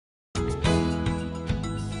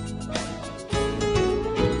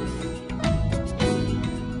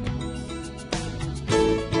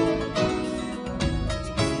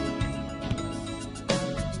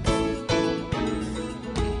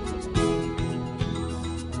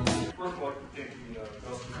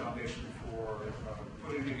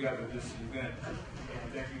together this event.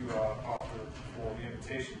 And thank you, Arthur, for the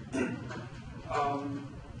invitation.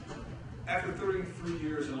 After 33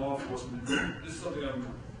 years in law enforcement, this is something I'm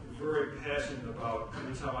very passionate about.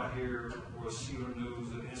 Every time I hear or see on the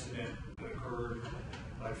news an incident that occurred,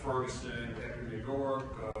 like Ferguson, back in New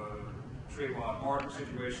York, Trayvon Martin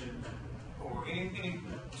situation, or any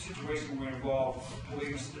situation where involves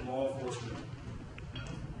police and law enforcement,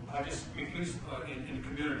 police in the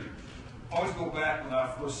community. I always go back when I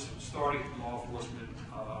first started in law enforcement,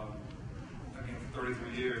 again for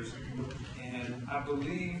 33 years, and I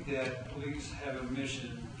believe that police have a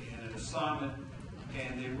mission and an assignment,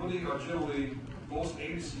 and they really are generally, most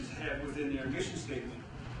agencies have within their mission statement,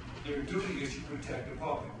 their duty is to protect the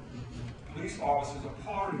public. Police officers are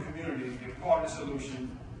part of the community, they're part of the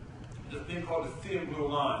solution. There's a thing called the thin blue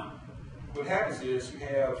line. What happens is you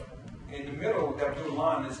have, in the middle of that blue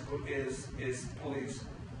line is police,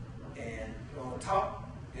 and on the top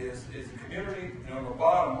is the community, and on the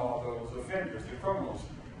bottom are those offenders, the criminals.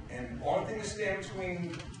 And the only thing that stands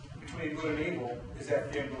between good and evil is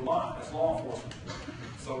that thin blue line. That's law enforcement.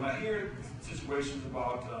 So when I hear situations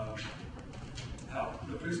about how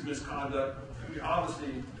the police misconduct, I mean,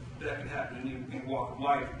 obviously that can happen in any walk of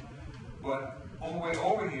life. But on the way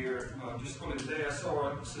over here, just earlier today, I saw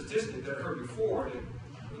a statistic that I heard before that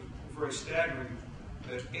was very staggering,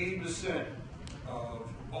 that 80% of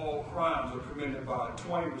all crimes are committed by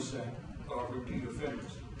 20% of repeat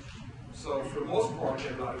offenders. So for the most part, they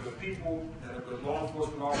have a lot of good people, that are good law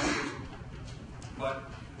enforcement officers. But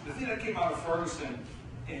the thing that came out of Ferguson,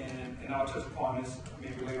 and I'll touch upon this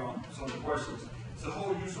maybe later on some of the questions, it's the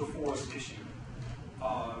whole use of force issue.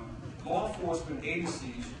 Law enforcement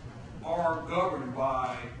agencies are governed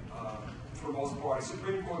by, for the most part, a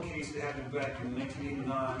Supreme Court case that happened back in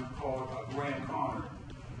 1989 called Graham Connor.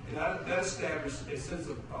 And that established a sense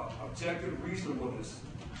of objective reasonableness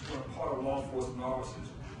on the part of law enforcement officers.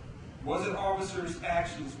 Was it officers'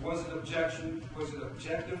 actions? Was it objection? Was it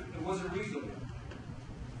objective? And was it reasonable?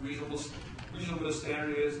 Reasonable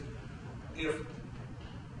standard is, if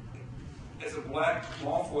as a black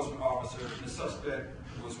law enforcement officer and the suspect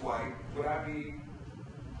was white, would I be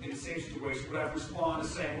in the same situation? Would I respond the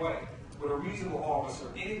same way? Would a reasonable officer,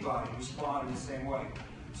 anybody, respond in the same way?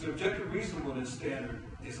 So the objective reasonableness standard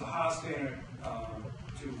is a high standard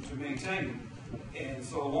to maintain. And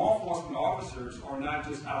so law enforcement officers are not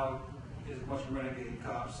just out as a bunch of renegade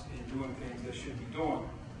cops and doing things they shouldn't be doing.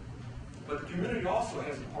 But the community also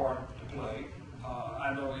has a part to play.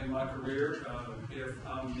 I know in my career, if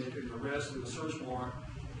I'm making an arrest with a search warrant,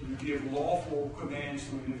 and you give lawful commands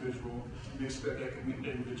to an individual, you expect that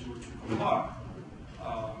individual to comply.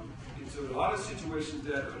 And so a lot of situations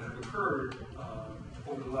that have occurred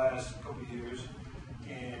over the last couple of years,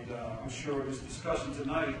 and I'm sure this discussion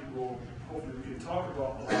tonight will, hopefully we can talk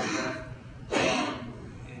about a lot of that.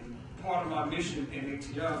 And part of my mission in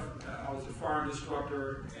ATF, I was a firearm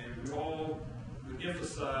instructor, and we all would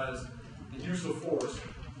emphasize the use of force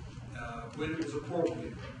when it was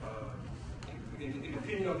appropriate. In the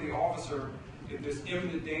opinion of the officer, if there's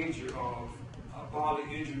imminent danger of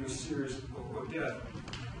bodily injury or serious or death,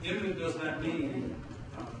 imminent does not mean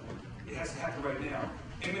it has to happen right now.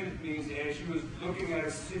 Imminent means as you was looking at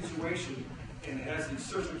a situation and as the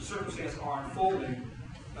circumstances are unfolding,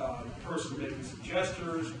 the person making some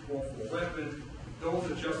gestures, going for a weapon,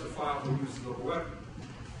 those are justifiable uses of a weapon.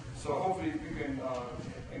 So hopefully we can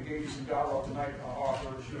engage in some dialogue tonight, Arthur,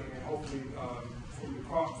 and hopefully from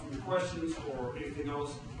your questions or anything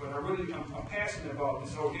else. But I'm passionate about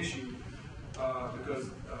this whole issue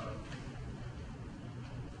because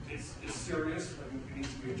it's serious. I think it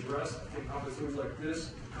needs to be addressed. I think opportunities like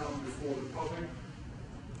this come before the public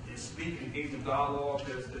and speak and engage in dialogue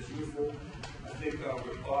that's useful. I think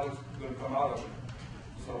a lot is going to come out of it.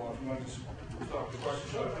 So if you want to just start with the question.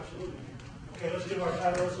 Sure, absolutely. Okay, let's give our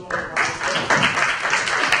panelists a little